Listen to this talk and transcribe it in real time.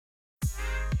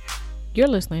You're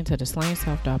listening to the Slaying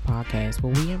Self-Doubt podcast,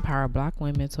 where we empower Black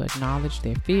women to acknowledge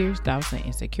their fears, doubts, and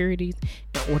insecurities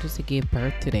in order to give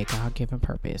birth to their God-given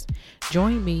purpose.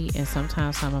 Join me and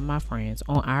sometimes some of my friends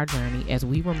on our journey as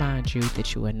we remind you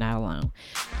that you are not alone.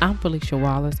 I'm Felicia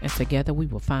Wallace, and together we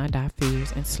will find our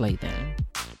fears and slay them.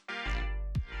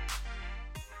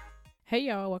 Hey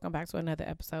y'all, welcome back to another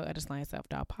episode of the Slaying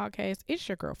Self-Doubt podcast. It's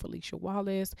your girl Felicia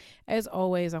Wallace. As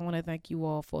always, I want to thank you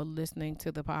all for listening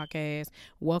to the podcast.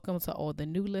 Welcome to all the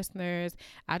new listeners.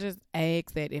 I just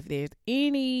ask that if there's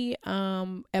any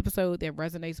episode that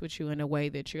resonates with you in a way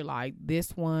that you're like,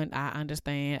 this one, I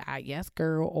understand, yes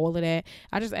girl, all of that,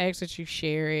 I just ask that you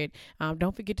share it.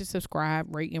 Don't forget to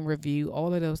subscribe, rate, and review,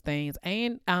 all of those things.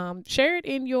 And share it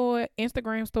in your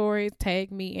Instagram stories.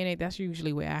 Tag me in it. That's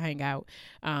usually where I hang out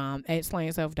at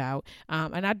Slaying Self-Doubt.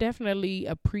 And I definitely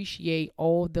appreciate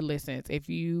all the listens. If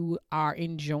you are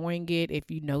enjoying it,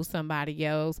 if you know somebody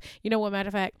else, you know what, matter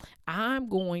of fact, I'm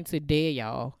going to dare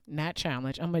y'all, not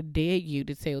challenge, I'm going to dare you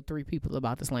to tell 3 people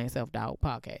about the Slaying Self-Doubt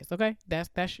podcast. Okay?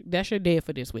 That's your dare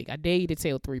for this week. I dare you to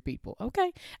tell 3 people.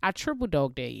 Okay? I triple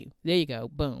dog dare you. There you go.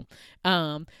 Boom.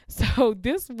 So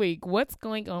this week, what's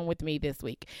going on with me this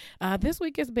week? This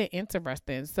week has been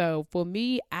interesting. So for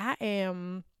me,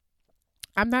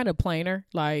 I'm not a planner,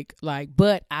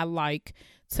 but I like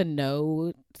to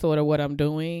know sort of what I'm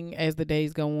doing as the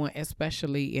days go on,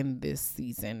 especially in this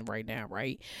season right now,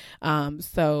 right?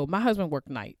 So my husband works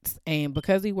nights, and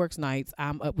because he works nights,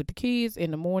 I'm up with the kids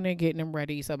in the morning, getting them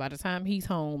ready. So by the time he's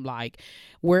home,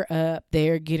 we're up,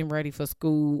 they're getting ready for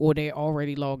school, or they're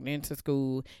already logged into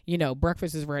school,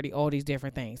 breakfast is ready, all these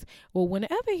different things. Well,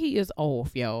 whenever he is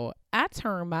off, y'all, I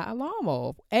turn my alarm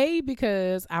off.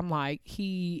 Because I'm like,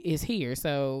 he is here.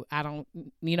 So I don't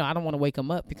want to wake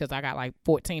him up because I got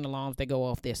 14 alarms that go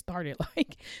off that started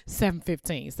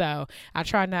 7:15. So I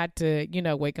try not to,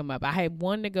 wake him up. I have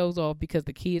one that goes off because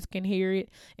the kids can hear it.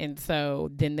 And so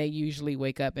then they usually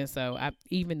wake up. And so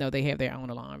even though they have their own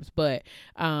alarms,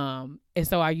 and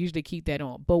so I usually keep that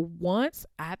on. But once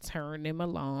I turn them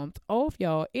alarms off,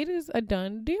 y'all, it is a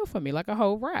done deal for me, like a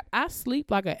whole wrap. I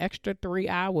sleep like an extra 3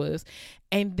 hours,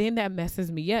 and then that messes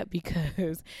me up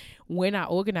because when I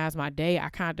organize my day, I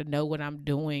kind of know what I'm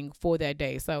doing for that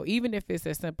day. So even if it's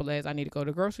as simple as I need to go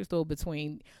to the grocery store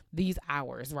between these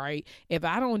hours, right? If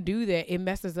I don't do that, it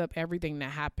messes up everything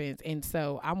that happens. And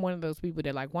so I'm one of those people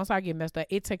that once I get messed up,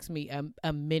 it takes me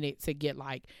a minute to get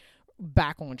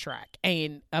back on track,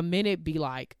 and a minute be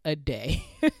a day.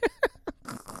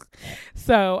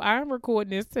 So I'm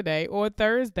recording this today on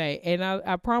Thursday, and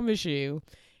I promise you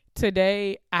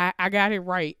today I got it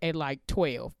right at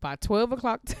 12. By 12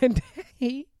 o'clock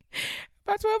today,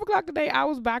 I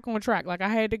was back on track. I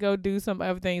had to go do some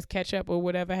other things, catch up or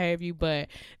whatever have you. But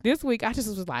this week I just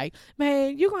was like,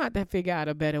 man, you're going to have to figure out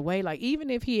a better way. Even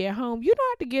if he at home, you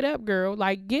don't have to get up, girl.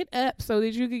 Get up so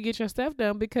that you can get your stuff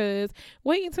done, because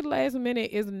waiting to the last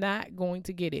minute is not going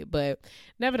to get it. But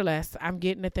nevertheless, I'm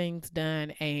getting the things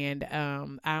done, and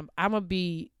I'm going to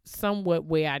be somewhat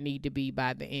where I need to be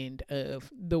by the end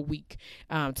of the week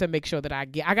to make sure that I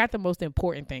got the most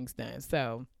important things done.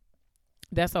 So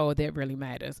that's all that really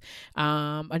matters.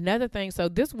 Another thing, so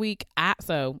this week,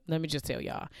 so let me just tell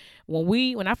y'all,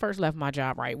 when I first left my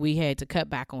job, right, we had to cut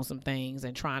back on some things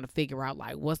and trying to figure out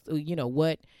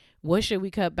what should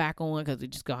we cut back on, because we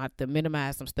just gonna have to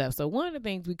minimize some stuff. So one of the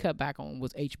things we cut back on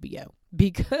was HBO,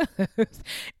 because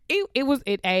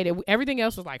it added, everything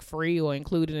else was free or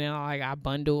included in our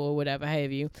bundle or whatever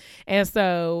have you. And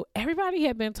so everybody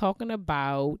had been talking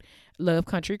about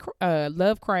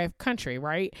Lovecraft Country,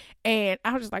 right? And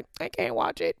I was just like, I can't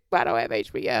watch it, but I don't have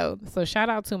HBO. So shout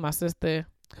out to my sister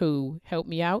who helped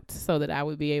me out so that I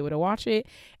would be able to watch it.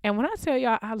 And when I tell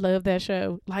y'all I love that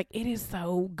show, it is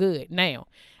so good. Now,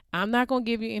 I'm not going to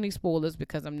give you any spoilers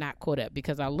because I'm not caught up,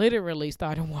 because I literally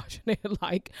started watching it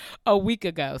a week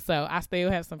ago. So I still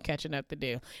have some catching up to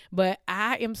do. But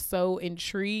I am so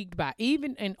intrigued by,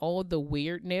 even in all the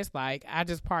weirdness, I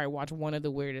just probably watched one of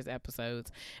the weirdest episodes.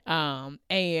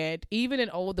 And even in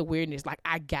all the weirdness,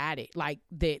 I got it.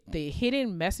 The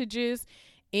hidden messages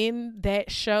in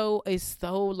that show is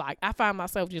so I find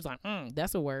myself just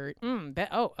that's a word.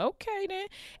 Okay then.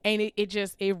 And it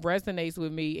resonates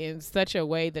with me in such a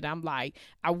way that I'm I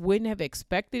wouldn't have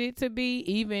expected it to be,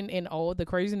 even in all the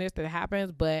craziness that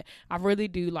happens. But I really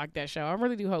do like that show. I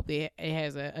really do hope that it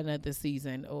has another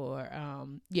season, or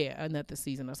another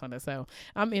season or something. So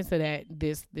I'm into that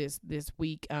this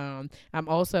week. I'm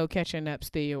also catching up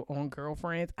still on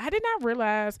Girlfriends. I did not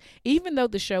realize, even though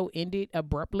the show ended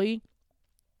abruptly,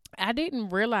 I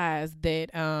didn't realize that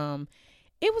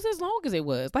it was as long as it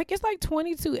was. It's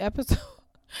 22 episodes.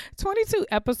 22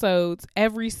 episodes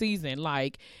every season.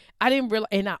 Like, I didn't realize,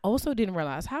 and I also didn't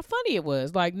realize how funny it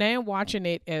was. Like, now watching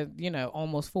it as,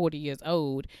 almost 40 years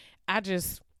old, I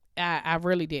just, I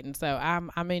really didn't. So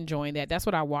I'm enjoying that. That's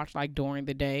what I watch like during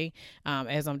the day,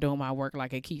 as I'm doing my work.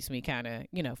 Like, it keeps me kind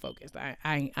of, focused.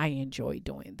 I enjoy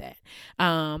doing that.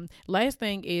 Last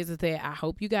thing is that I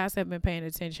hope you guys have been paying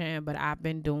attention, but I've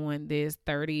been doing this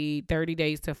 30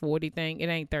 days to 40 thing. It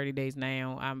ain't 30 days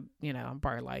now. I'm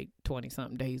probably like 20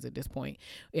 something days at this point,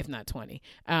 if not 20.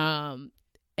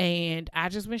 And I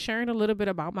just been sharing a little bit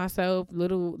about myself,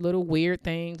 little weird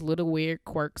things, little weird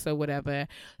quirks or whatever.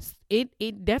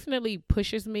 It definitely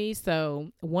pushes me. So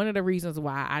one of the reasons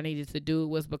why I needed to do it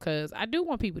was because I do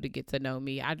want people to get to know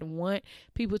me. I want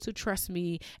people to trust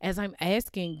me as I'm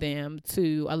asking them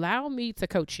to allow me to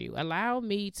coach you, allow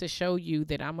me to show you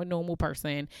that I'm a normal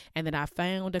person and that I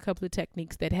found a couple of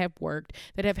techniques that have worked,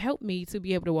 that have helped me to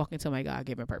be able to walk into my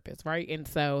God-given purpose, right? And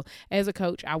so as a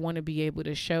coach, I want to be able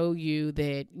to show you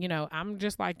that, I'm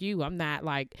just like you. I'm not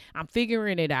like, I'm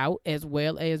figuring it out as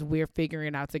well as we're figuring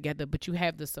it out together, but you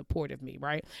have the support of me,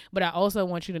 right? But I also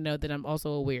want you to know that I'm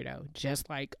also a weirdo,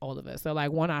 just like all of us. So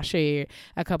like one I shared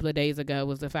a couple of days ago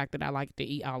was the fact that I like to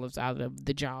eat olives out of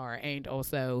the jar, and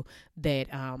also that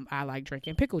I like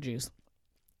drinking pickle juice.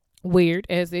 Weird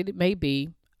as it may be,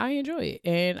 I enjoy it,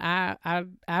 and I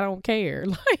don't care.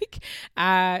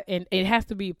 And it has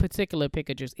to be particular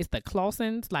pickle juice. It's the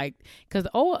Clausen's, like, because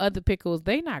all other pickles,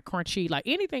 they not crunchy. Like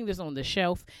anything that's on the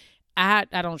shelf, I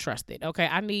don't trust it. Okay,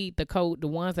 I need the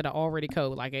ones that are already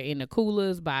cold, like in the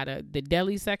coolers by the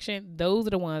deli section. Those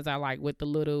are the ones I like with the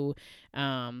little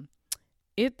that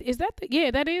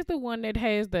is the one that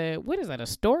has what is that, a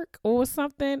stork or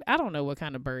something? I don't know what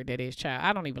kind of bird that is, child.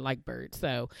 I don't even like birds,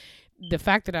 so the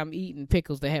fact that I'm eating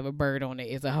pickles that have a bird on it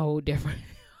is a whole different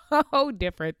a whole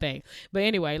different thing. But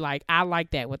anyway, like, I like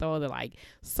that with all the like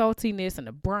saltiness and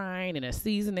the brine and the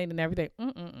seasoning and everything.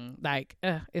 Like,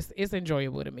 it's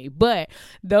enjoyable to me. But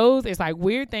it's like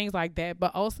weird things like that,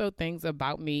 but also things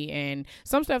about me and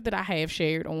some stuff that I have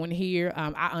shared on here.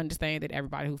 I understand that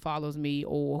everybody who follows me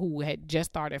or who had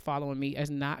just started following me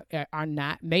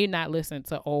may not listen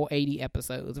to all 80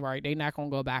 episodes, right? They're not gonna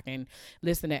go back and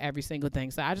listen to every single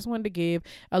thing. So I just wanted to give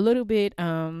a little bit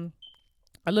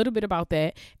about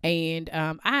that, and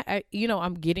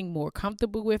I'm getting more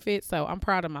comfortable with it, so I'm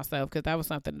proud of myself because that was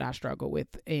something that I struggled with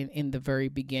in the very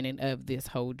beginning of this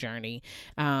whole journey.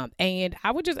 And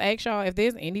I would just ask y'all if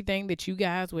there's anything that you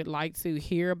guys would like to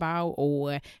hear about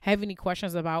or have any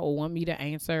questions about or want me to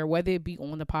answer, whether it be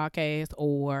on the podcast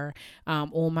or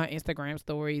on my Instagram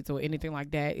stories or anything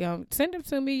like that. Send them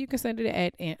to me. You can send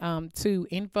it to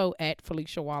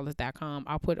info@FeliciaWallace.com.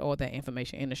 I'll put all that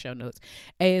information in the show notes.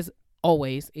 As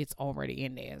always, it's already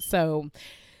in there. So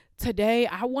today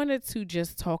I wanted to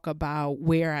just talk about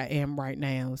where I am right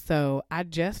now. So I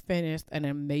just finished an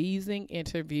amazing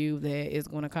interview that is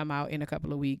going to come out in a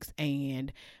couple of weeks,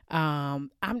 and I'm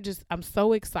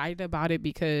so excited about it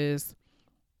because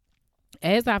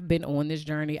as I've been on this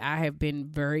journey, I have been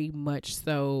very much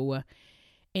so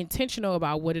intentional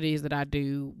about what it is that I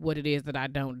do, what it is that I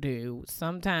don't do.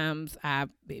 Sometimes I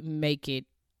make it,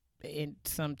 and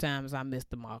sometimes I miss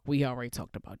the mark. We already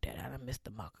talked about that. I missed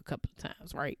the mark a couple of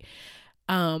times, right?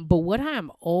 But what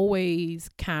I'm always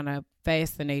kind of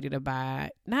fascinated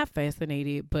about, not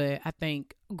fascinated, but I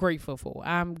think grateful for.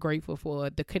 I'm grateful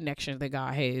for the connections that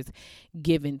God has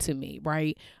given to me,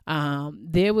 right?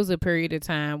 There was a period of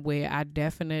time where I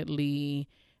definitely...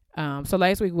 so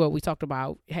last week, what we talked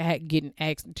about, getting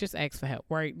asked for help,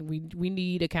 right? We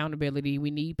need accountability. We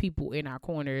need people in our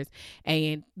corners,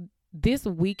 and this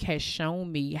week has shown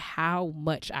me how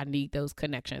much I need those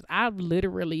connections. I've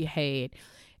literally had,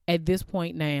 at this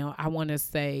point now, I want to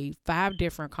say 5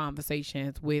 different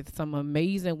conversations with some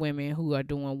amazing women who are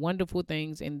doing wonderful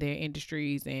things in their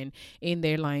industries and in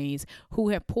their lanes, who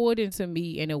have poured into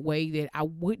me in a way that I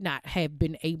would not have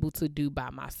been able to do by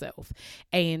myself.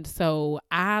 And so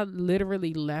I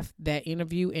literally left that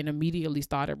interview and immediately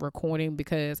started recording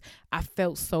because I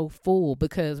felt so full,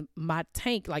 because my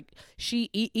tank, like, she,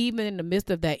 even in the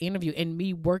midst of that interview and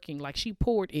me working, like, she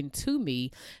poured into me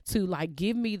to like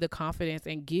give me the confidence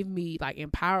and give me, like,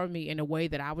 empower me in a way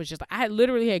that I was just, I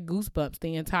literally had goosebumps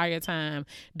the entire time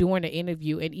during the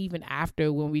interview and even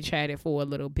after when we chatted for a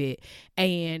little bit.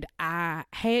 And I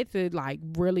had to I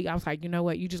was like, you know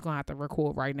what, you just gonna have to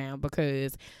record right now,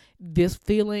 because this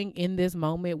feeling in this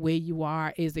moment where you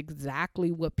are is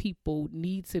exactly what people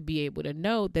need to be able to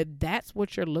know, that that's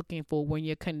what you're looking for when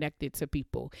you're connected to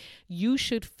people. You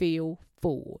should feel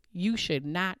full. You should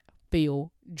not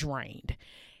feel drained.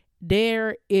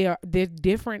 there's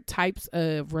different types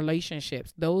of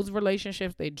relationships. Those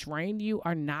relationships that drain you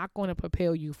are not going to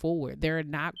propel you forward. They're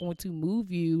not going to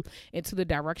move you into the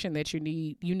direction that you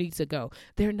need to go.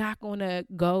 They're not going to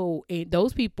go, and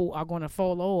those people are going to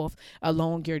fall off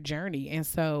along your journey. And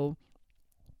so,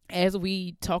 as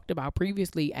we talked about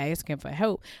previously, asking for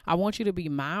help, I want you to be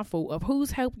mindful of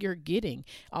whose help you're getting.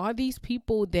 Are these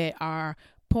people that are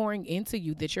pouring into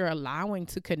you, that you're allowing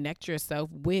to connect yourself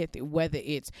with, whether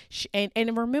it's and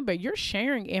remember, you're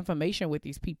sharing information with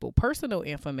these people, personal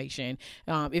information.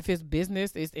 If it's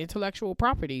business, it's intellectual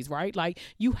properties, right? Like,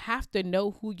 you have to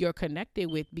know who you're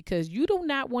connected with, because you do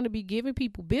not want to be giving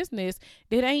people business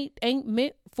that ain't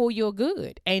meant for your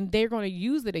good, and they're going to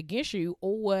use it against you,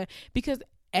 or because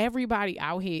everybody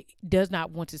out here does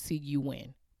not want to see you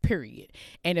win, period.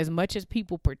 And as much as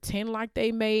people pretend like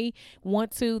they may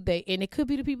want to, and it could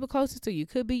be the people closest to you,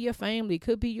 could be your family,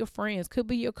 could be your friends, could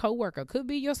be your coworker, could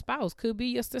be your spouse, could be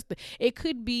your sister, it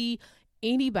could be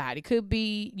anybody, could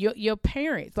be your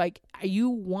parents. Like, you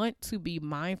want to be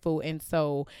mindful. And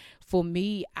so for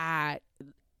me, I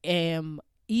am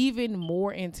even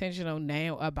more intentional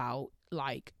now about,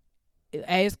 like,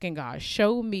 asking God,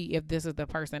 show me if this is the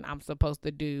person I'm supposed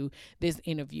to do this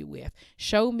interview with.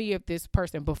 Show me if this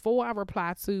person, before I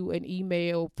reply to an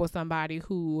email for somebody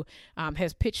who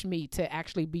has pitched me to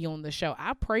actually be on the show,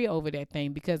 I pray over that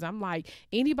thing, because I'm like,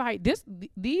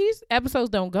 these episodes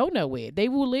don't go nowhere. They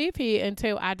will live here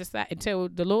until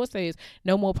the Lord says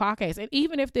no more podcasts. And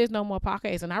even if there's no more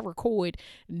podcasts and I record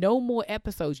no more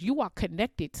episodes, you are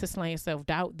connected to Slaying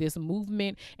Self-Doubt, this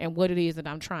movement, and what it is that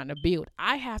I'm trying to build.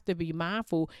 I have to be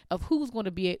mindful of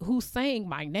who's saying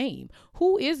my name.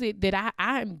 Who is it that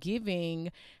I am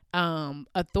giving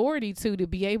authority to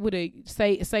be able to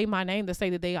say my name, to say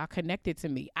that they are connected to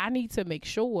me? I need to make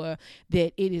sure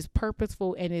that it is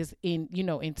purposeful and is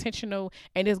intentional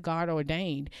and is God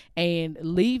ordained. And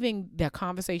leaving the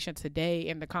conversation today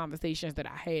and the conversations that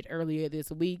I had earlier this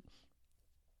week,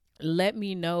 let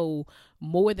me know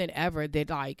more than ever that,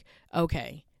 like,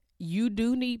 okay, you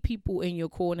do need people in your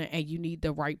corner, and you need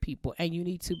the right people, and you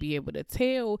need to be able to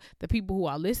tell the people who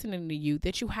are listening to you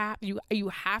that you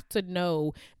have to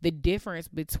know the difference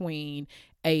between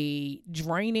a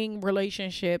draining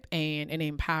relationship and an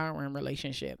empowering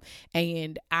relationship.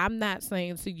 And I'm not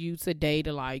saying to you today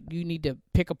to, like, you need to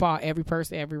pick apart every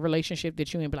person, every relationship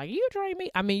that you're in, be like, you drain me.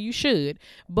 I mean, you should,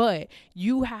 but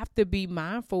you have to be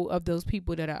mindful of those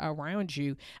people that are around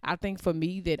you. I think for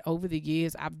me, that over the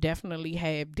years, I've definitely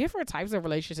had different types of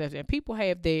relationships, and people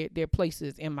have their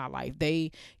places in my life. They,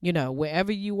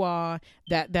 wherever you are,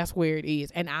 that's where it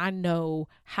is. And I know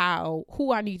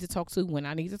who I need to talk to when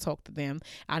I need to talk to them.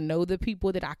 I know the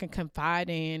people that I can confide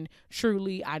in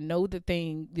truly. I know the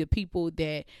people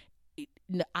that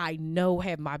I know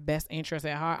have my best interest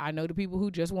at heart. I know the people who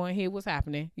just want to hear what's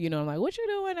happening. I'm like, what you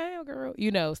doing now,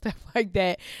 girl? Stuff like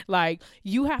that. Like,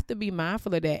 you have to be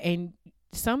mindful of that. And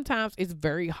sometimes it's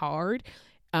very hard,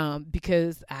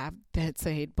 because I've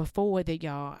said before that,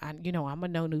 y'all, I'm a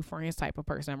no new friends type of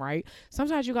person, right?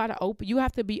 Sometimes you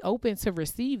have to be open to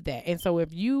receive that. And so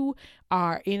if you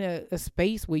are in a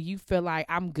space where you feel like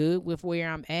I'm good with where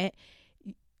I'm at,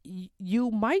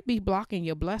 you might be blocking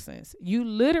your blessings. You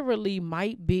literally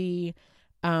might be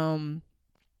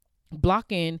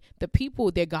blocking the people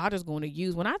that God is going to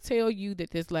use. When I tell you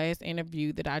that this last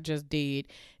interview that I just did,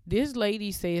 this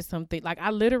lady said something like,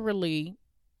 I literally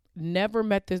never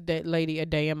met this lady a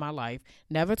day in my life,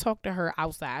 never talked to her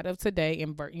outside of today,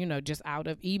 and just out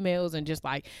of emails and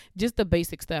just the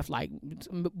basic stuff, like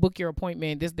book your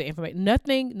appointment, this the information,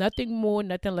 nothing more,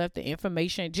 nothing left, the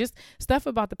information, just stuff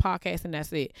about the podcast, and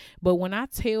that's it. But when I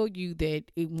tell you that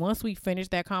once we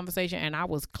finished that conversation and I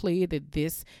was clear that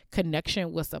this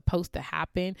connection was supposed to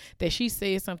happen, that she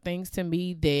said some things to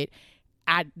me that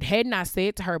I had not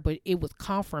said to her, but it was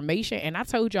confirmation. And I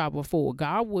told y'all before,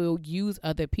 God will use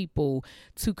other people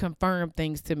to confirm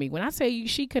things to me. When I tell you,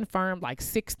 she confirmed like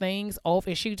 6 things off,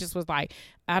 and she just was like,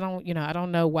 I don't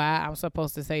know why I'm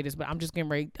supposed to say this, but I'm just getting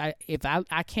ready.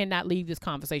 I cannot leave this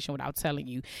conversation without telling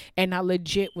you. And I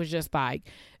legit was just like,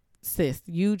 sis,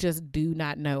 you just do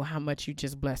not know how much you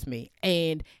just blessed me.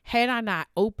 And had I not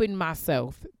opened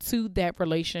myself to that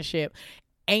relationship,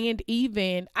 and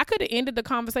even I could have ended the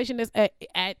conversation at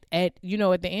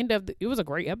the end of it was a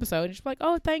great episode. And she's like,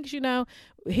 oh, thanks,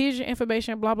 here's your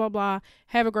information, blah, blah, blah.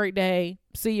 Have a great day.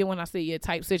 See you when I see you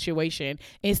type situation.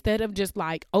 Instead of just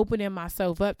like opening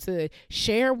myself up to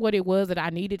share what it was that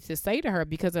I needed to say to her.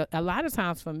 Because a lot of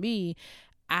times for me,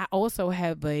 I also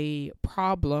have a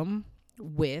problem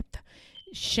with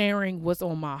sharing what's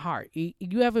on my heart.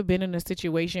 You ever been in a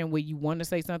situation where you want to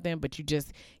say something, but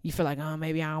you feel like, oh,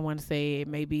 maybe I don't want to say it.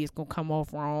 Maybe it's going to come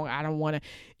off wrong. I don't want to,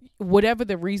 whatever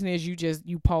the reason is,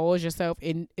 you pause yourself.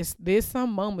 And there's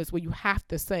some moments where you have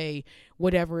to say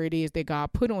whatever it is that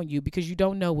God put on you, because you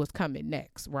don't know what's coming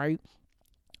next. Right.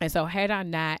 And so had I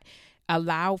not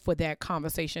allow for that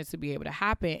conversation to be able to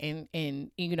happen,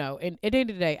 and at the end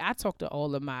of the day, I talk to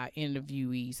all of my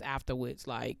interviewees afterwards,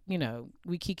 like,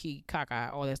 we kiki kaka,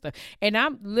 all that stuff. And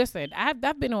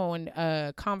I've been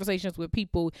on conversations with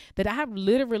people that I have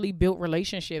literally built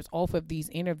relationships off of these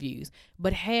interviews.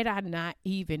 But had I not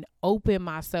even opened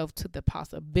myself to the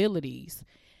possibilities,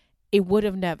 it would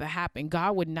have never happened.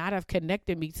 God would not have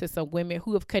connected me to some women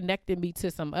who have connected me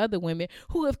to some other women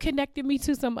who have connected me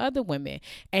to some other women.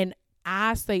 And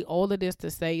I say all of this to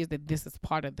say is that this is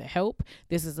part of the help.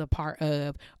 This is a part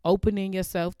of opening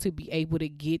yourself to be able to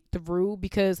get through,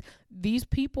 because these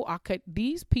people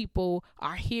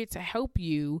are here to help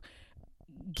you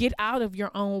get out of your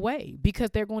own way,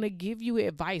 because they're going to give you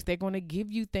advice. They're going to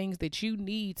give you things that you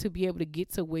need to be able to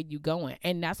get to where you're going.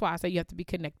 And that's why I say you have to be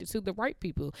connected to the right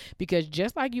people, because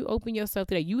just like you open yourself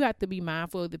to that, you have to be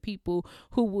mindful of the people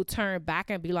who will turn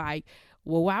back and be like,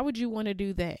 well, why would you want to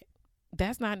do that?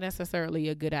 That's not necessarily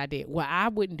a good idea. Well, I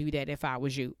wouldn't do that if I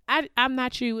was you. I'm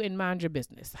not you, and mind your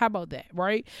business. How about that,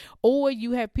 right? Or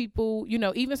you have people,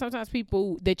 even sometimes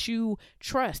people that you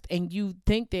trust and you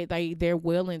think that they're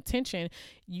well-intentioned.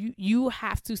 You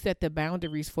have to set the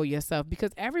boundaries for yourself,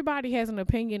 because everybody has an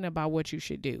opinion about what you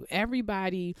should do.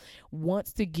 Everybody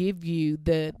wants to give you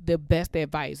the best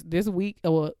advice. This week,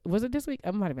 or was it this week?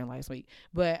 It might have been last week,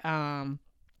 but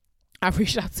I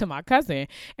reached out to my cousin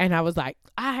and I was like,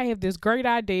 I have this great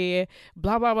idea,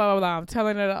 blah, blah, blah, blah. I'm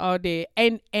telling her all day.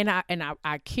 And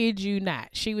I kid you not.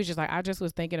 She was just like, I just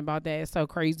was thinking about that. It's so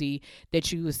crazy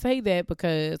that you would say that,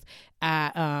 because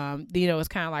it's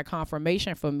kind of like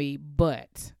confirmation for me,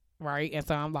 but right. And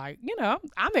so I'm like,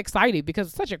 I'm excited because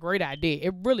it's such a great idea.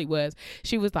 It really was.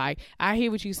 She was like, I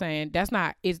hear what you're saying. That's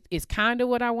not, it's kind of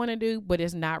what I want to do, but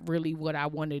it's not really what I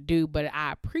want to do. But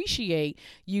I appreciate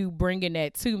you bringing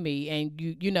that to me, and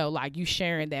you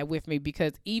sharing that with me,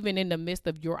 because even in the midst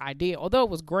of your idea, although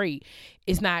it was great,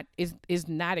 it's not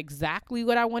exactly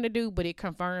what I want to do, but it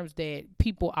confirms that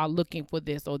people are looking for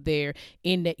this, or they're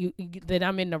in that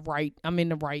I'm in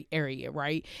the right area.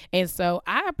 Right. And so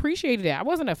I appreciated that. I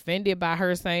wasn't offended by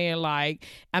her saying, like,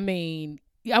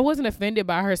 I wasn't offended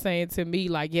by her saying to me,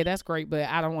 like, yeah, that's great, but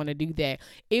I don't want to do that.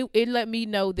 It let me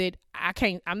know that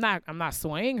I'm not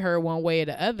swaying her one way or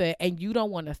the other. And you don't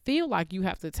want to feel like you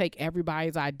have to take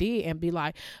everybody's idea and be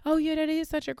like, oh yeah, that is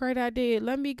such a great idea,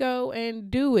 let me go and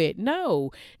do it.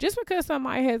 No, just because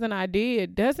somebody has an idea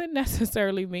doesn't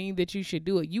necessarily mean that you should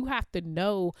do it. You have to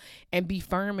know and be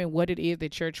firm in what it is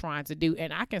that you're trying to do.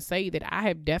 And I can say that I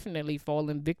have definitely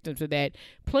fallen victim to that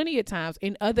plenty of times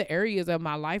in other areas of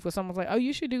my life, where someone's like, oh,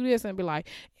 you should do this, and be like,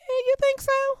 yeah, you think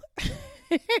so?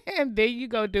 And then you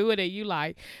go do it and you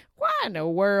like, why in the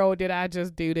world did I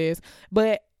just do this?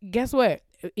 But guess what?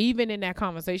 Even in that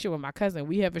conversation with my cousin,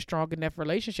 we have a strong enough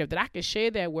relationship that I can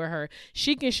share that with her.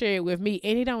 She can share it with me,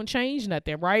 and it don't change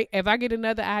nothing, right? If I get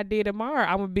another idea tomorrow,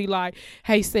 I'm going to be like,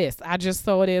 hey sis, I just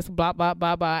saw this, blah, blah,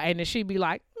 blah, blah. And then she'd be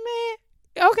like,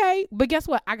 man, okay. But guess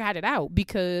what? I got it out,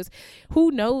 because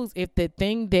who knows if the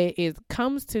thing that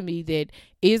comes to me that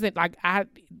isn't like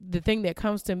the thing that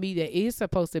comes to me that is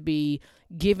supposed to be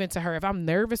given to her, if I'm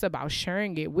nervous about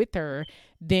sharing it with her,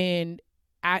 then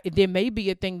there may be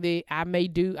a thing that I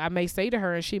may say to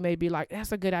her, and she may be like,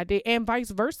 that's a good idea, and vice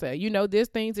versa. There's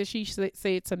things that she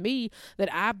said to me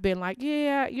that I've been like,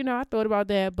 yeah, I thought about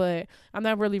that, but I'm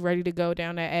not really ready to go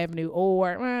down that avenue,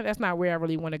 or that's not where I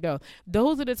really want to go.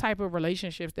 Those are the type of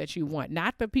relationships that you want,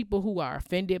 not the people who are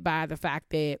offended by the fact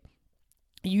that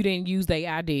you didn't use their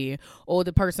idea, or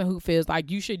the person who feels like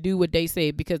you should do what they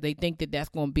said because they think that that's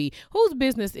going to be, whose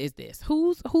business is this?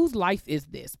 Whose life is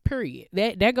this? Period.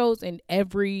 That goes in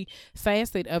every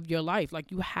facet of your life.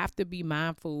 Like, you have to be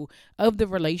mindful of the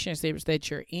relationships that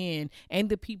you're in and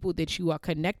the people that you are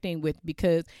connecting with,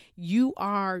 because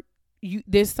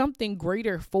there's something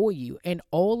greater for you, and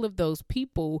all of those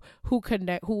people who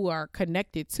are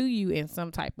connected to you in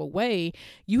some type of way,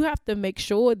 you have to make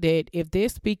sure that if they're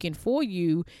speaking for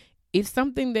you, it's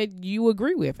something that you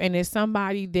agree with, and it's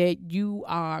somebody that you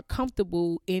are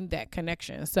comfortable in that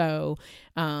connection. So,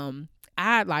 I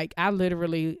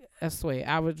literally, I swear,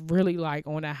 I was really like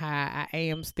on a high. I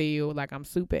am still, like, I'm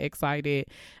super excited,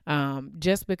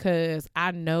 just because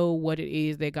I know what it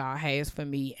is that God has for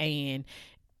me, and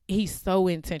he's so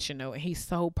intentional and he's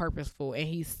so purposeful and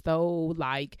he's so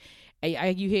like,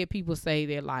 you hear people say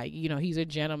that, like, you know, he's a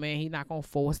gentleman, he's not gonna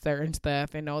force certain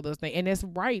stuff and all those things, and it's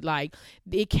right. Like,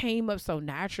 it came up so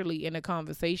naturally in a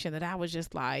conversation that I was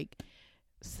just like,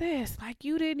 sis, like,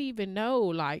 you didn't even know,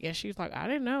 like, and she's like, I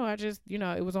didn't know, I just, you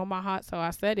know, it was on my heart, so I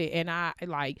said it. And I,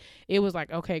 like, it was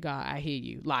like, okay, God, I hear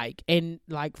you. Like, and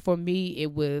like, for me,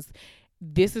 it was,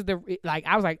 this is the, like,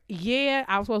 I was like, yeah,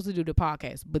 I was supposed to do the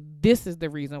podcast, but this is the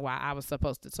reason why I was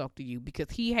supposed to talk to you, because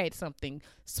he had something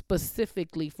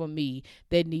specifically for me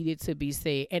that needed to be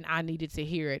said, and I needed to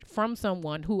hear it from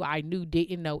someone who I knew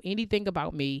didn't know anything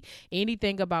about me,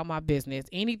 anything about my business,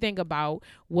 anything about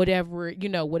whatever, you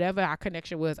know, whatever our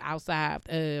connection was outside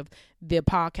of the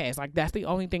podcast. Like, that's the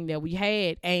only thing that we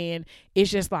had. And it's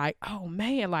just like, oh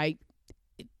man, like,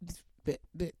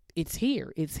 it's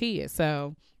here.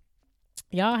 So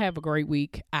y'all have a great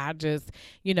week. I just,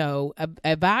 you know,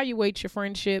 evaluate your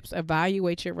friendships,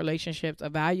 evaluate your relationships,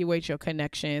 evaluate your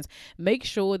connections. Make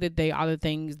sure that they are the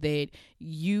things that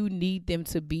you need them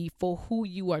to be for who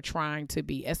you are trying to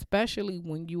be, especially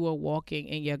when you are walking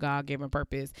in your God-given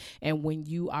purpose and when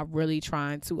you are really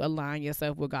trying to align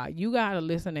yourself with God. You got to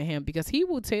listen to him, because he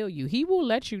will tell you, he will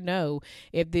let you know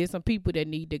if there's some people that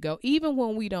need to go, even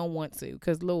when we don't want to.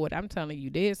 Because Lord, I'm telling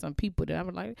you, there's some people that I'm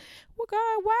like, well,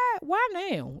 God, why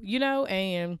now? You know,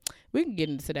 and we can get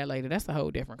into that later. That's a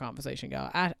whole different conversation, y'all.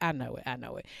 I know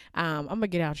it. I'm gonna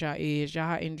get out y'all ears.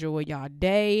 Y'all enjoy y'all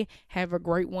day. Have a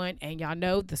great one. And y'all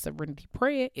know the Serenity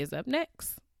Prayer is up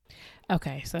next.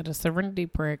 Okay, so the Serenity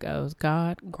Prayer goes,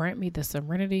 God, grant me the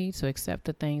serenity to accept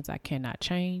the things I cannot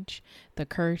change, the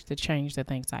courage to change the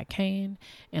things I can,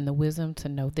 and the wisdom to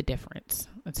know the difference.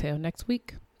 Until next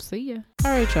week, see ya.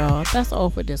 All right, y'all, that's all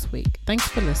for this week. Thanks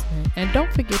for listening. And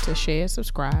don't forget to share,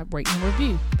 subscribe, rate, and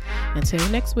review. Until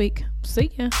next week,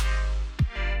 see ya.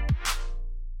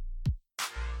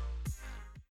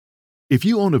 If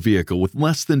you own a vehicle with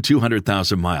less than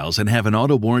 200,000 miles and have an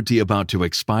auto warranty about to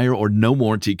expire or no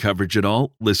warranty coverage at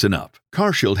all, listen up.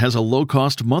 CarShield has a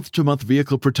low-cost month-to-month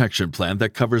vehicle protection plan that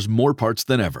covers more parts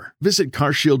than ever. Visit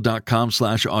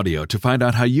carshield.com/audio to find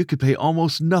out how you could pay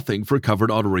almost nothing for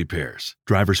covered auto repairs.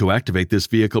 Drivers who activate this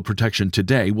vehicle protection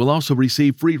today will also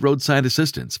receive free roadside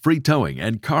assistance, free towing,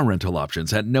 and car rental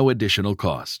options at no additional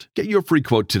cost. Get your free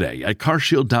quote today at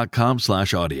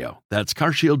carshield.com/audio. That's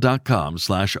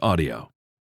carshield.com/audio.